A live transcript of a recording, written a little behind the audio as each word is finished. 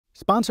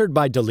Sponsored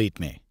by Delete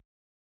Me.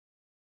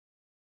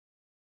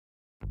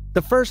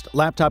 The first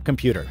laptop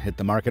computer hit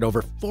the market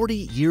over 40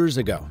 years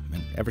ago,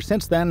 and ever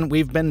since then,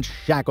 we've been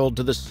shackled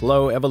to the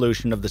slow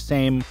evolution of the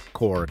same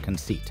core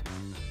conceit.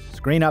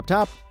 Screen up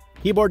top,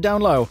 keyboard down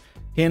low,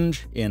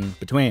 hinge in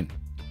between.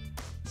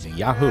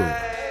 Yahoo.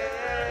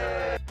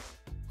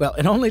 Well,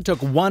 it only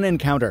took one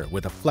encounter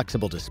with a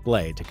flexible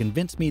display to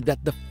convince me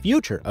that the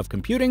future of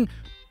computing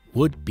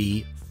would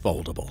be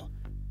foldable.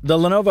 The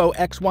Lenovo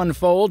X1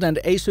 Fold and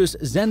ASUS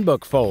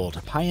Zenbook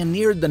Fold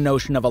pioneered the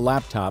notion of a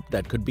laptop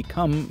that could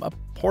become a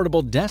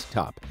portable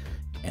desktop.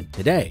 And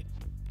today,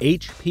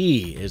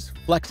 HP is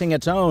flexing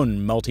its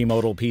own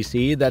multi-modal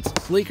PC that's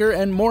sleeker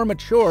and more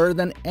mature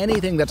than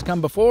anything that's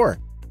come before,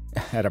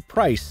 at a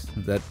price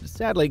that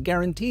sadly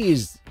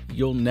guarantees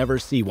you'll never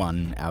see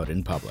one out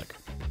in public.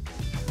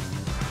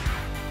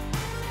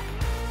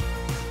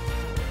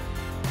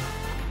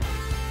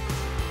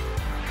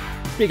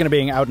 Speaking of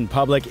being out in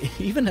public,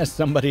 even as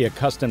somebody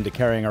accustomed to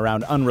carrying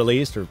around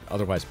unreleased or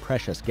otherwise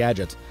precious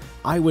gadgets,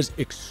 I was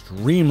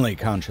extremely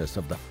conscious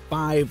of the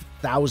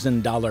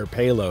 $5,000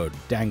 payload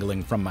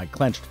dangling from my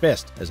clenched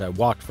fist as I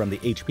walked from the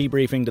HP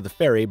briefing to the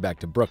ferry back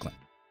to Brooklyn.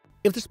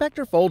 If the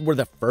Spectre Fold were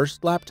the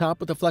first laptop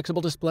with a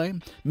flexible display,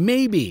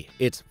 maybe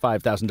its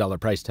 $5,000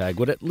 price tag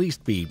would at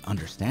least be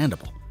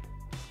understandable.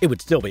 It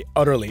would still be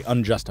utterly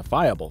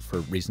unjustifiable for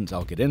reasons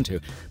I'll get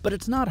into, but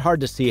it's not hard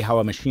to see how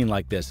a machine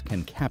like this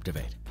can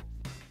captivate.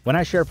 When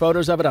I share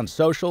photos of it on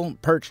social,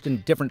 perched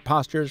in different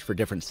postures for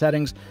different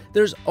settings,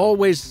 there's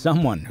always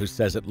someone who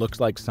says it looks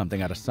like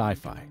something out of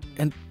sci-fi.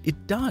 And it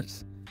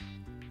does.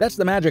 That's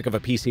the magic of a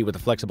PC with a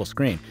flexible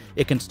screen.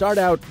 It can start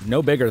out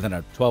no bigger than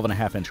a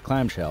 12.5-inch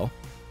clamshell,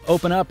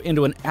 open up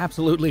into an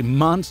absolutely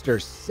monster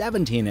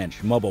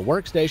 17-inch mobile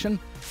workstation,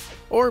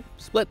 or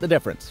split the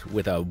difference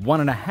with a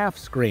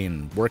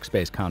 1.5-screen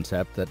workspace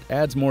concept that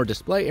adds more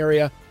display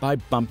area by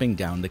bumping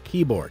down the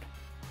keyboard,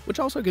 which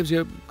also gives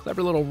you a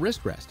clever little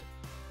wrist rest.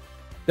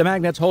 The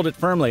magnets hold it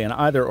firmly in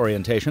either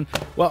orientation,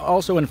 while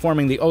also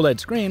informing the OLED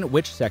screen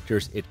which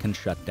sectors it can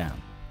shut down.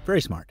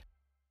 Very smart.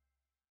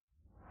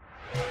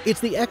 It's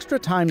the extra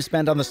time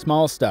spent on the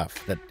small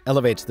stuff that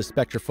elevates the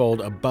Spectre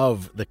Fold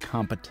above the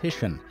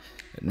competition,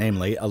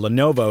 namely a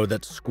Lenovo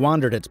that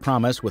squandered its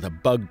promise with a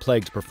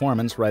bug-plagued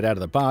performance right out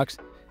of the box,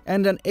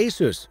 and an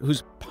ASUS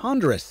whose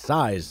ponderous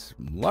size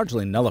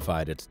largely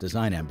nullified its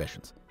design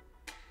ambitions.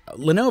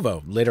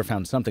 Lenovo later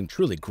found something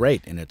truly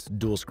great in its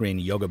dual-screen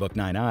YogaBook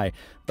 9i,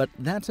 but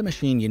that's a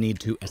machine you need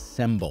to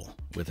assemble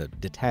with a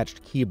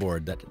detached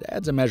keyboard that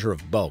adds a measure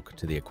of bulk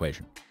to the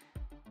equation.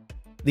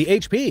 The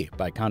HP,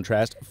 by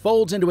contrast,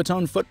 folds into its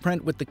own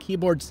footprint with the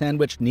keyboard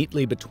sandwiched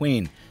neatly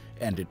between,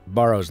 and it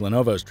borrows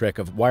Lenovo's trick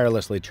of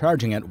wirelessly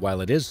charging it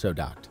while it is so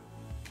docked.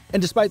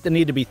 And despite the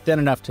need to be thin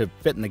enough to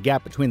fit in the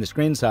gap between the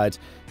screen sides,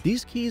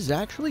 these keys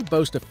actually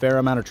boast a fair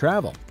amount of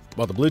travel,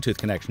 while the Bluetooth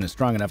connection is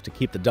strong enough to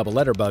keep the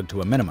double-letter bug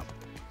to a minimum.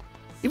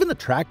 Even the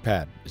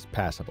trackpad is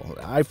passable.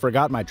 I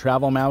forgot my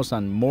travel mouse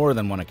on more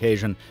than one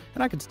occasion,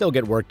 and I could still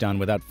get work done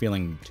without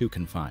feeling too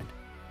confined.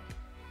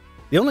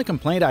 The only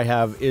complaint I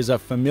have is a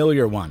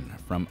familiar one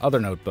from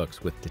other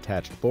notebooks with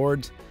detached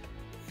boards.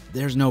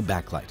 There's no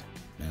backlight,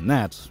 and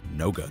that's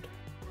no good.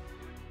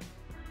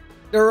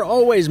 There are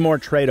always more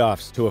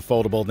trade-offs to a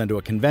foldable than to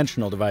a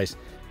conventional device,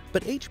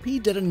 but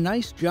HP did a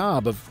nice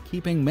job of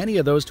keeping many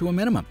of those to a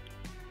minimum.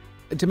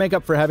 To make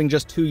up for having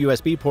just 2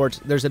 USB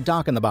ports, there's a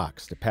dock in the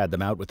box to pad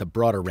them out with a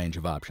broader range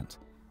of options.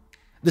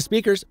 The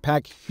speakers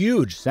pack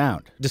huge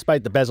sound,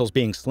 despite the bezels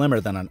being slimmer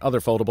than on other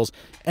foldables,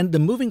 and the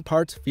moving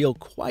parts feel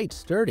quite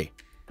sturdy.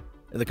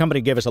 The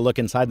company gave us a look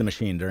inside the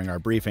machine during our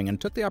briefing and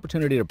took the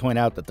opportunity to point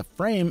out that the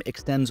frame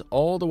extends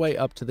all the way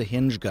up to the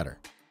hinge gutter.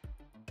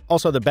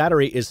 Also, the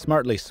battery is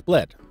smartly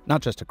split,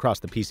 not just across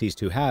the PC's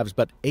 2 halves,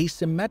 but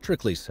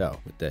asymmetrically so,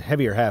 with the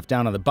heavier half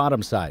down on the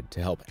bottom side to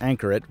help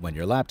anchor it when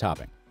you're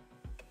laptoping.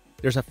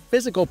 There's a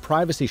physical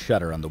privacy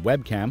shutter on the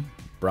webcam,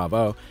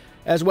 bravo,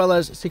 as well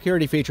as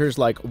security features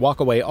like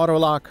walk-away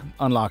auto-lock,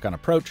 unlock on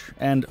approach,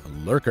 and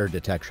lurker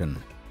detection.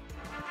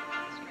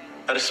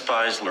 I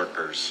despise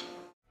lurkers.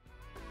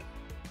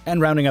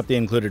 And rounding up the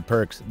included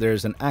perks,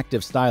 there's an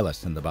active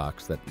stylus in the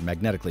box that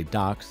magnetically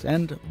docks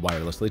and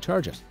wirelessly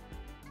charges.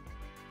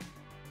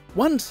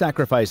 One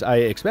sacrifice I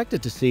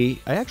expected to see,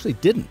 I actually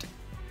didn't: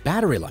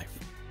 battery life.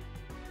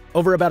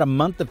 Over about a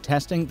month of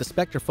testing, the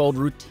Spectre Fold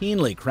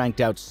routinely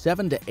cranked out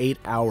 7 to 8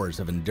 hours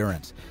of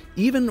endurance,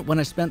 even when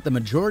I spent the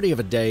majority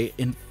of a day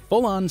in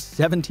full-on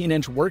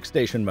 17-inch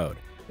workstation mode,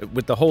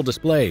 with the whole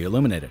display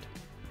illuminated.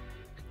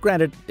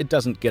 Granted, it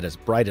doesn't get as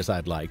bright as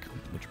I'd like,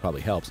 which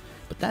probably helps,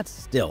 but that's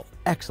still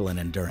excellent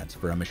endurance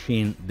for a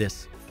machine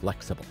this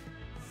flexible.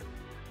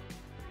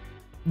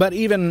 But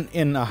even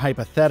in a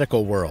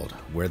hypothetical world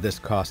where this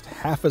cost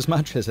half as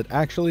much as it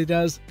actually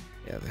does,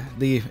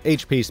 the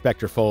HP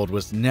Spectre Fold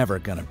was never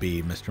going to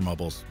be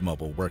MrMobile's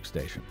mobile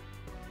workstation.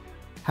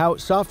 How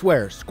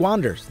software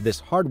squanders this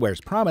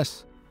hardware's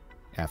promise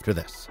after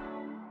this.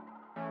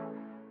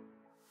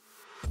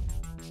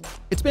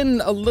 It's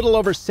been a little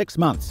over 6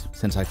 months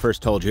since I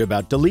first told you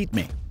about Delete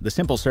Me, the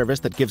simple service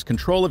that gives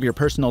control of your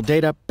personal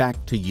data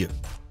back to you.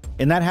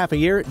 In that half a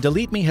year,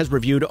 Delete Me has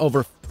reviewed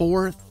over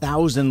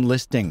 4,000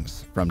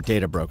 listings from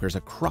data brokers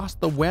across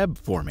the web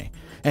for me,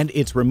 and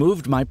it's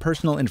removed my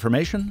personal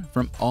information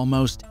from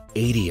almost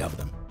 80 of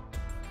them.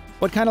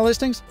 What kind of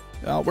listings?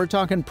 Well, we're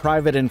talking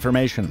private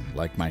information,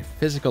 like my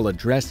physical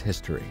address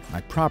history,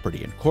 my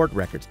property and court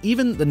records,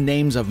 even the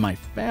names of my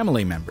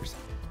family members,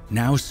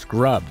 now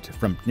scrubbed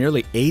from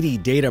nearly 80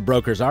 data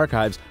brokers'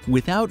 archives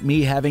without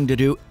me having to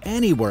do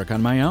any work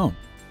on my own.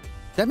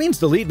 That means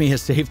Delete Me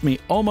has saved me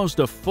almost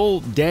a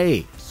full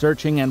day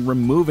searching and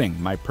removing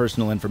my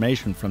personal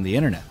information from the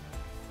internet.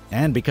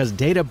 And because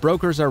data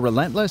brokers are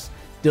relentless,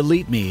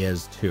 Delete Me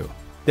is too.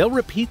 They'll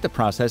repeat the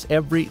process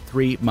every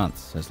 3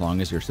 months as long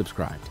as you're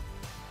subscribed.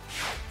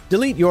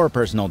 Delete your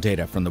personal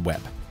data from the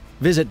web.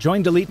 Visit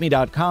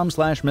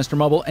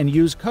joindeleteme.com/MrMobile and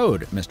use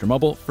code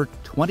MrMobile for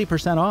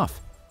 20%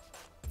 off.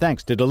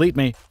 Thanks to Delete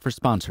Me for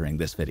sponsoring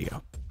this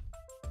video.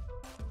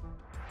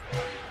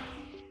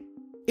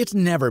 It's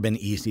never been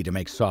easy to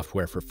make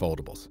software for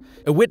foldables.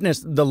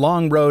 Witness the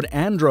long road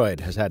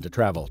Android has had to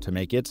travel to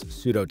make its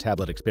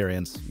pseudo-tablet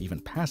experience even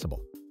passable.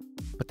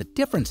 But the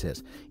difference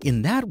is,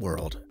 in that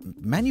world,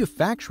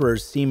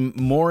 manufacturers seem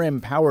more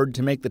empowered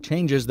to make the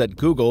changes that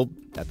Google,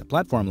 at the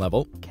platform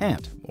level,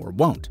 can't or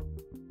won't.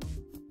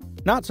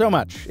 Not so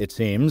much, it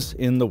seems,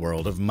 in the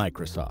world of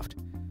Microsoft.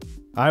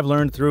 I've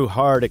learned through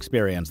hard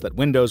experience that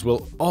Windows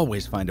will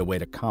always find a way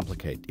to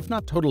complicate, if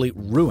not totally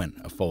ruin,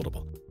 a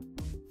foldable.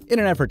 In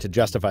an effort to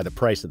justify the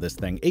price of this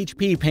thing,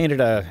 HP painted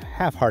a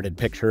half-hearted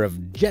picture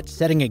of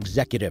jet-setting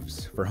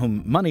executives for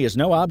whom money is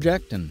no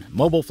object and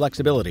mobile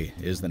flexibility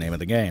is the name of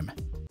the game.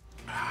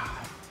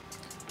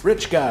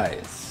 Rich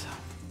guys.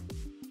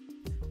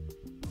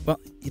 Well,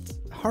 it's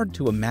hard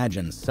to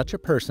imagine such a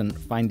person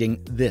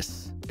finding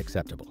this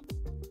acceptable.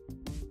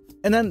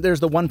 And then there's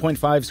the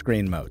 1.5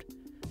 screen mode.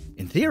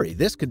 In theory,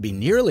 this could be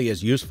nearly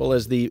as useful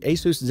as the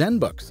ASUS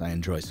Zenbooks I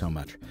enjoy so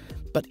much.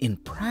 But in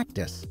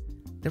practice,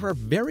 there are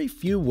very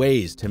few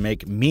ways to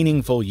make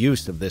meaningful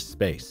use of this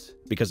space,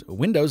 because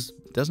Windows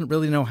doesn't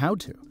really know how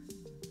to.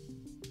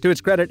 To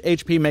its credit,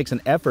 HP makes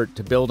an effort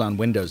to build on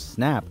Windows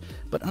Snap,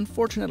 but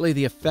unfortunately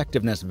the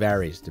effectiveness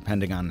varies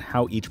depending on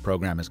how each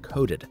program is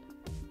coded.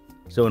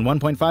 So in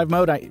 1.5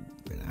 mode, I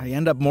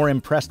end up more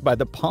impressed by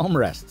the palm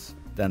rests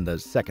than the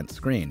second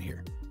screen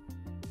here.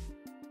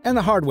 And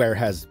the hardware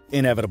has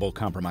inevitable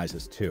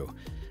compromises too.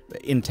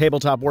 In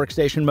tabletop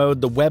workstation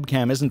mode, the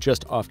webcam isn't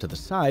just off to the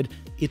side,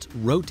 it's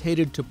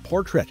rotated to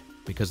portrait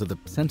because of the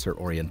sensor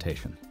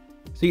orientation.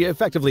 So you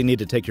effectively need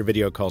to take your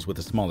video calls with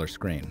a smaller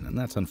screen, and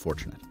that's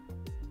unfortunate.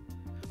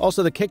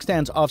 Also, the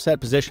kickstand's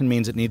offset position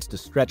means it needs to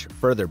stretch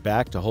further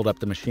back to hold up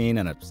the machine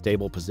in a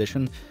stable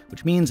position,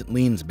 which means it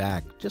leans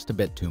back just a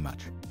bit too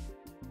much.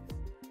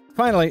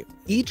 Finally,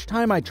 each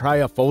time I try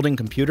a folding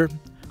computer,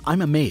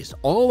 I'm amazed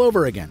all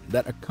over again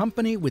that a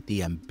company with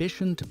the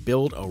ambition to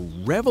build a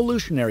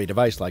revolutionary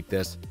device like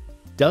this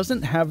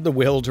doesn't have the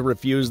will to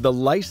refuse the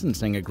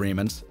licensing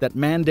agreements that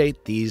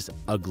mandate these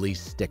ugly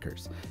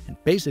stickers and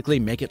basically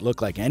make it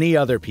look like any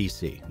other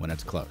PC when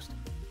it's closed.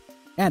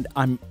 And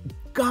I'm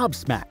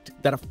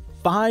gobsmacked that a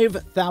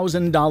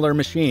 $5,000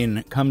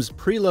 machine comes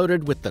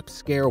preloaded with the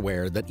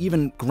scareware that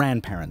even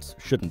grandparents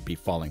shouldn't be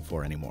falling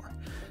for anymore.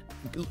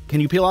 Can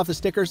you peel off the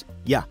stickers?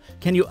 Yeah.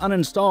 Can you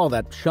uninstall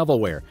that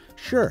shovelware?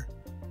 Sure.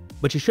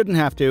 But you shouldn't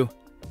have to,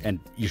 and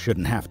you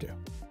shouldn't have to.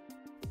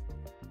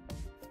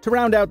 To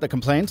round out the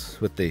complaints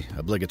with the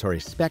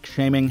obligatory spec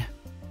shaming,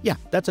 yeah,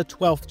 that's a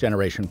 12th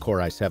generation Core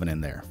i7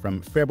 in there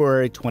from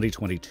February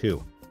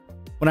 2022.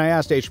 When I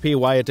asked HP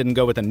why it didn't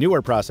go with a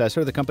newer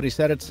processor, the company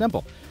said it's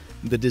simple.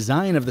 The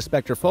design of the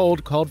Spectre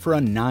Fold called for a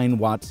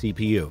 9-watt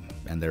CPU,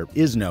 and there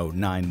is no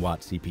 9-watt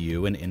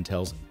CPU in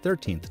Intel's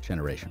 13th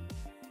generation.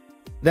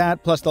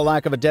 That, plus the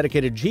lack of a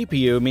dedicated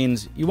GPU,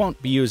 means you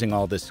won't be using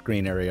all this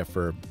screen area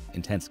for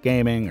intense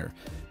gaming or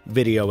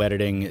video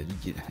editing.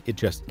 It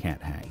just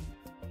can't hang.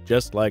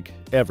 Just like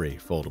every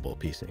foldable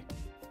PC.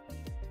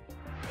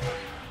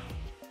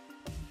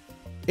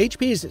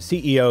 HP's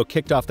CEO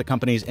kicked off the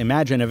company's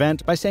Imagine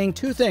event by saying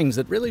two things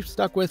that really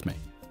stuck with me.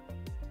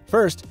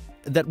 First,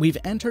 that we've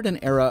entered an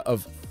era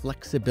of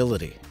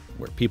flexibility,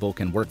 where people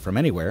can work from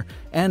anywhere,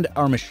 and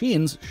our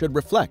machines should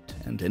reflect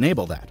and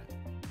enable that.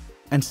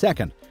 And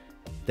second,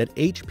 that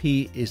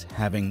HP is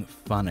having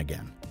fun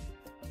again.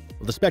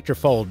 Well, the Spectre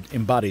Fold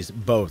embodies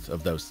both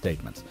of those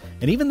statements,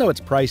 and even though it's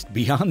priced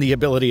beyond the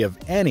ability of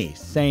any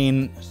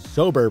sane,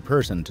 sober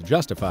person to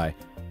justify,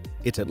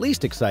 it's at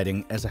least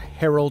exciting as a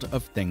herald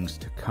of things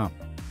to come.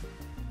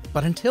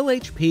 But until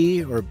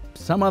HP or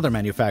some other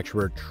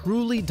manufacturer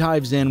truly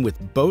dives in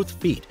with both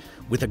feet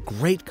with a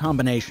great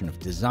combination of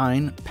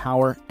design,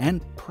 power,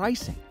 and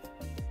pricing,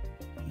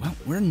 well,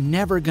 we're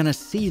never going to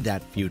see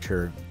that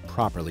future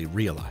properly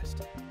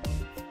realized.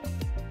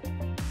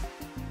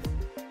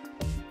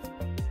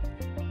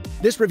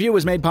 This review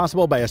was made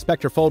possible by a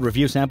Spectre Fold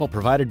review sample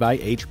provided by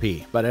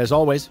HP. But as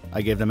always,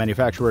 I gave the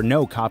manufacturer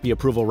no copy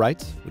approval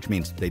rights, which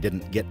means they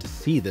didn't get to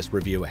see this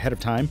review ahead of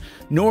time,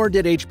 nor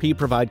did HP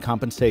provide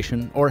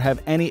compensation or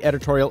have any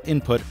editorial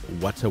input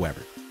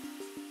whatsoever.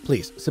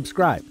 Please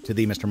subscribe to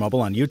the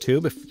MrMobile on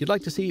YouTube if you'd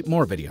like to see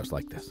more videos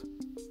like this.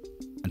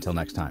 Until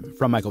next time,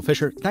 from Michael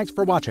Fisher, thanks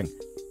for watching,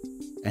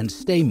 and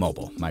stay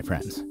mobile, my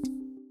friends.